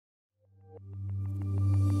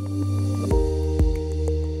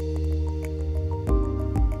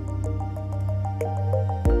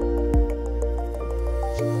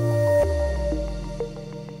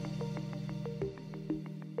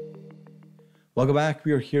Welcome back.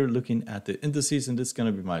 We are here looking at the indices, and this is going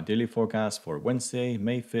to be my daily forecast for Wednesday,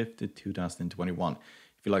 May 5th, 2021. If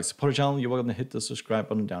you like to support the channel, you're welcome to hit the subscribe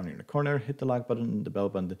button down here in the corner, hit the like button and the bell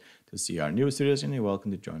button to see our newest videos, and you're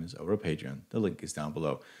welcome to join us over Patreon. The link is down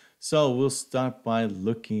below. So we'll start by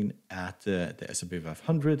looking at the S&P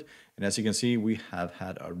 500, and as you can see, we have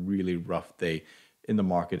had a really rough day in the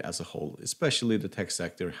market as a whole. Especially the tech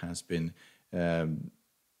sector has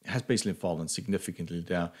basically fallen significantly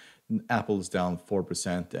down. Apple is down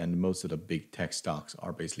 4%, and most of the big tech stocks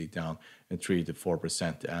are basically down 3 to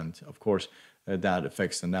 4%. And of course, that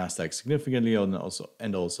affects the Nasdaq significantly, and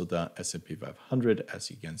also the S&P 500. As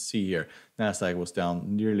you can see here, Nasdaq was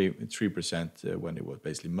down nearly 3% when it was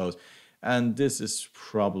basically most. And this is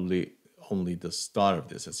probably only the start of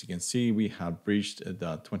this. As you can see, we have breached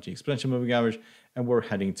the 20 exponential moving average, and we're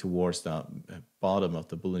heading towards the bottom of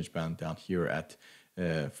the Bollinger Band down here at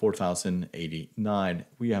 4,089.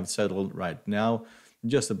 We have settled right now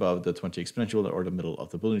just above the 20 exponential, or the middle of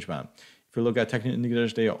the Bollinger Band. If you look at technical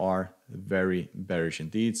indicators, they are very bearish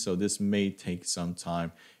indeed. So this may take some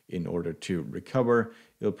time in order to recover.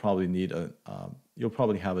 You'll probably need you'll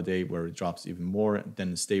probably have a day where it drops even more,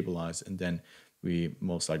 then stabilize, and then we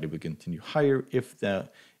most likely will continue higher if the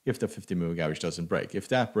 50 moving average doesn't break. If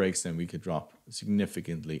that breaks, then we could drop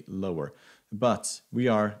significantly lower. But we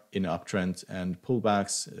are in an uptrend, and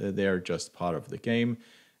pullbacks, they're just part of the game.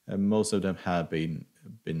 Most of them have been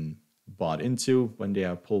bought into when they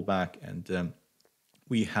have pulled back, and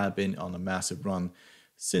we have been on a massive run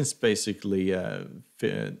since basically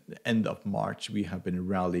end of March. We have been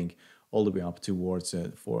rallying all the way up towards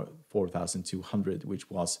 4,200, which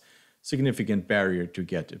was significant barrier to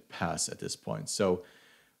get past at this point. So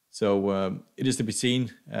it is to be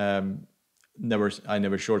seen. I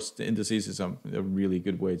never short the indices. Is a really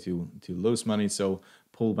good way to lose money. So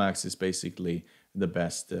pullbacks is basically the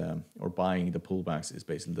best, or buying the pullbacks is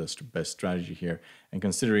basically the best strategy here. And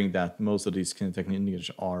considering that most of these kind of technical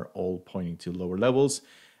indicators are all pointing to lower levels,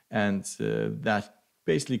 and that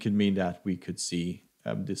basically could mean that we could see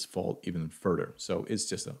this fall even further. So it's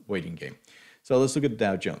just a waiting game. So let's look at the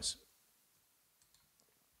Dow Jones.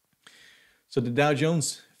 So the Dow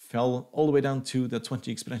Jones fell all the way down to the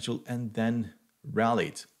 20 exponential and then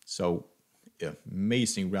rallied. So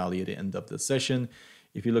amazing rally at the end of the session.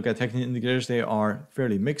 If you look at technical indicators, they are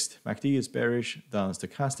fairly mixed. MACD is bearish. The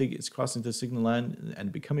stochastic is crossing the signal line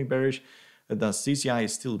and becoming bearish. The CCI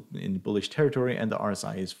is still in bullish territory, and the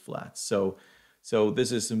RSI is flat. So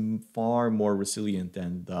this is far more resilient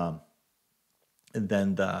than the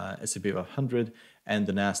S&P 500 and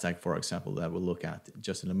the Nasdaq, for example, that we'll look at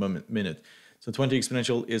just in a minute. So 20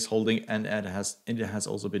 exponential is holding, and it has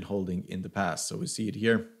also been holding in the past. So we see it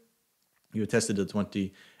here. You tested the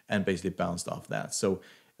 20 and basically bounced off that. So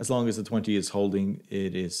as long as the 20 is holding,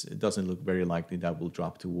 it doesn't look very likely that will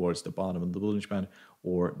drop towards the bottom of the Bollinger Band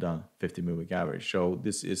or the 50 moving average. So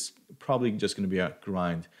this is probably just going to be a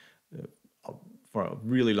grind for a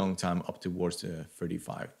really long time up towards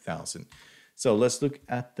 35,000. So let's look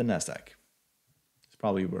at the Nasdaq. It's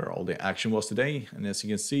probably where all the action was today, and as you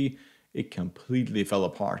can see, it completely fell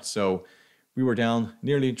apart. So we were down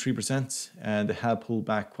nearly 3% and have pulled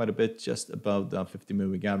back quite a bit, just above the 50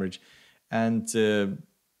 moving average. And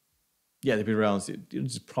yeah, the rounds,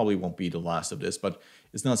 it probably won't be the last of this, but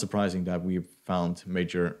it's not surprising that we found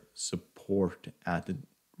major support at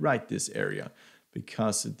right this area,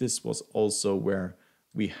 because this was also where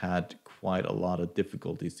we had quite a lot of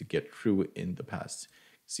difficulties to get through in the past.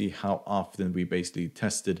 See how often we basically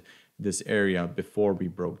tested this area before we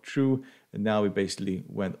broke through, and now we basically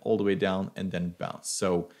went all the way down and then bounced.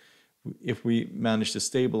 So if we manage to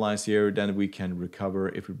stabilize here, then we can recover.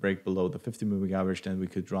 If we break below the 50 moving average, then we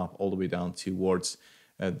could drop all the way down towards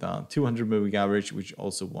the 200 moving average, which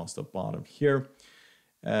also was the bottom here.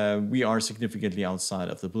 We are significantly outside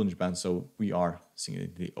of the Bollinger Band, so we are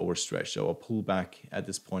significantly overstretched. So a pullback at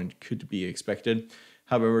this point could be expected.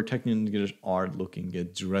 However, technical indicators are looking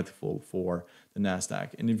dreadful for the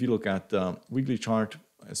Nasdaq. And if you look at the weekly chart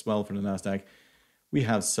as well for the Nasdaq, we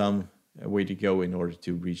have some way to go in order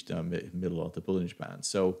to reach the middle of the Bollinger Band.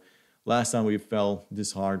 So last time we fell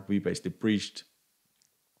this hard, we basically breached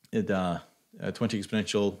the 20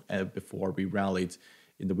 exponential before we rallied.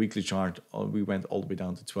 In the weekly chart, we went all the way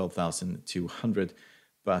down to 12,200,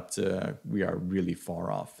 but we are really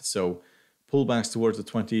far off. So pullbacks towards the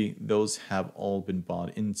 20, those have all been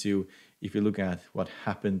bought into. If you look at what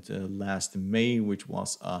happened last May, which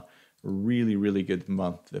was a really good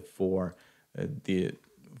month for the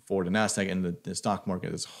Nasdaq and the stock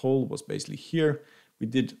market as a whole, was basically here. We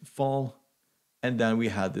did fall, and then we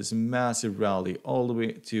had this massive rally all the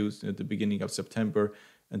way to the beginning of September,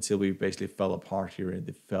 until we basically fell apart here, and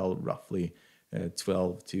it fell roughly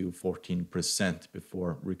 12 to 14%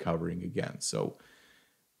 before recovering again. So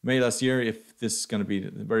May last year, if this is going to be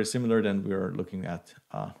very similar, then we are looking at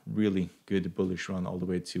a really good bullish run all the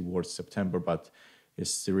way towards September. But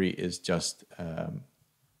history is just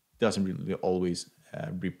doesn't really always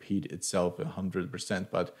repeat itself 100%,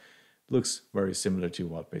 but looks very similar to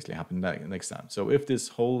what basically happened next time. So if this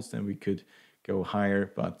holds, then we could go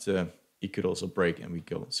higher, but it could also break and we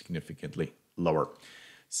go significantly lower.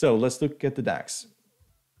 So let's look at the DAX.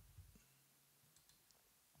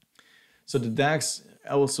 So the DAX,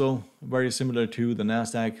 also very similar to the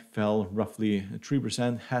Nasdaq, fell roughly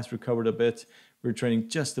 3%, has recovered a bit. We're trading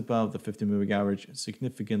just above the 50-moving average,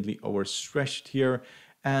 significantly overstretched here,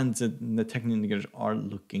 and the technical indicators are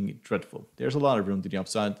looking dreadful. There's a lot of room to the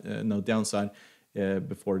upside, no downside,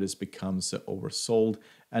 before this becomes oversold.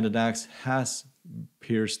 And the DAX has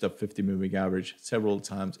pierced the 50-moving average several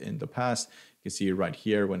times in the past. You can see it right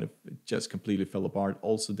here when it just completely fell apart,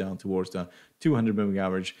 also down towards the 200-moving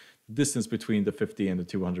average. The distance between the 50 and the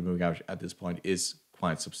 200-moving average at this point is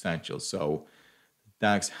quite substantial. So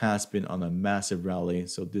DAX has been on a massive rally,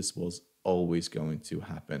 so this was always going to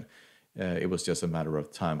happen. It was just a matter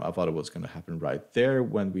of time. I thought it was going to happen right there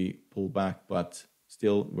when we pulled back, but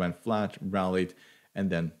still went flat, rallied, and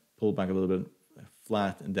then pulled back a little bit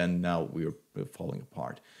flat, and then now we're falling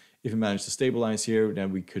apart. If we manage to stabilize here,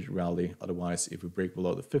 then we could rally. Otherwise, if we break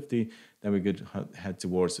below the 50, then we could head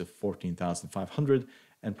towards the 14,500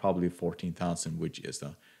 and probably 14,000, which is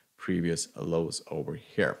the previous lows over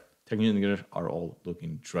here. Technical indicators are all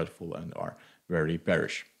looking dreadful and are very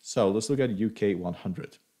bearish. So let's look at UK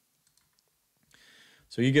 100.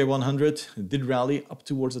 So UK 100 did rally up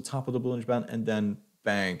towards the top of the Bollinger Band and then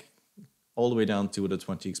bang, all the way down to the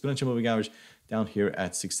 20 exponential moving average down here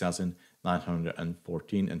at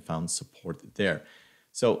 6,914 and found support there.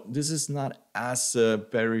 So this is not as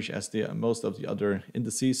bearish as most of the other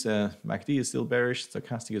indices. MACD is still bearish,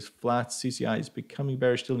 stochastic is flat, CCI is becoming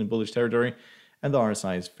bearish, still in bullish territory, and the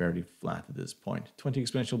RSI is fairly flat at this point. 20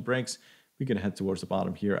 exponential breaks, we can head towards the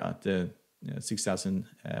bottom here at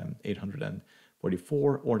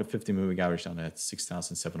 6,844, or the 50 moving average down at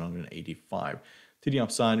 6,785. To the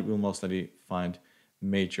upside, we'll most likely find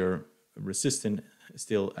major resistance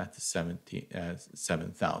still at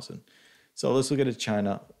 7,000. So let's look at the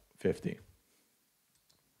China50.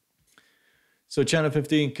 So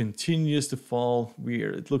China50 continues to fall.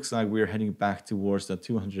 It looks like we're heading back towards the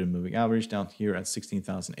 200 moving average down here at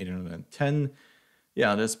 16,810.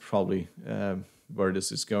 Yeah, that's probably where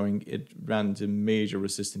this is going. It ran into major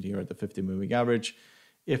resistance here at the 50 moving average.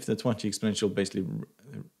 If the 20 exponential basically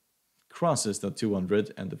crosses the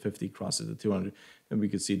 200 and the 50 crosses the 200, then we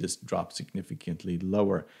could see this drop significantly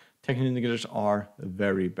lower. Technical indicators are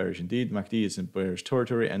very bearish indeed. MACD is in bearish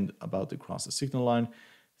territory and about to cross the signal line.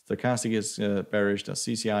 Stochastic is bearish, the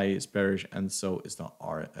CCI is bearish, and so is the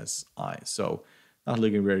RSI. So not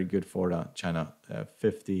looking very good for the China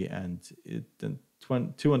 50, and the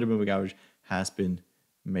 200 moving average has been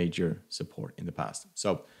major support in the past.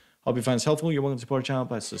 So hope you find this helpful. You're welcome to support the channel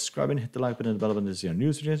by subscribing, hit the like button, and the bell button to see our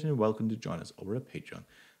new suggestions. You're welcome to join us over at Patreon.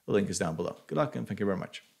 The link is down below. Good luck and thank you very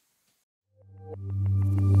much.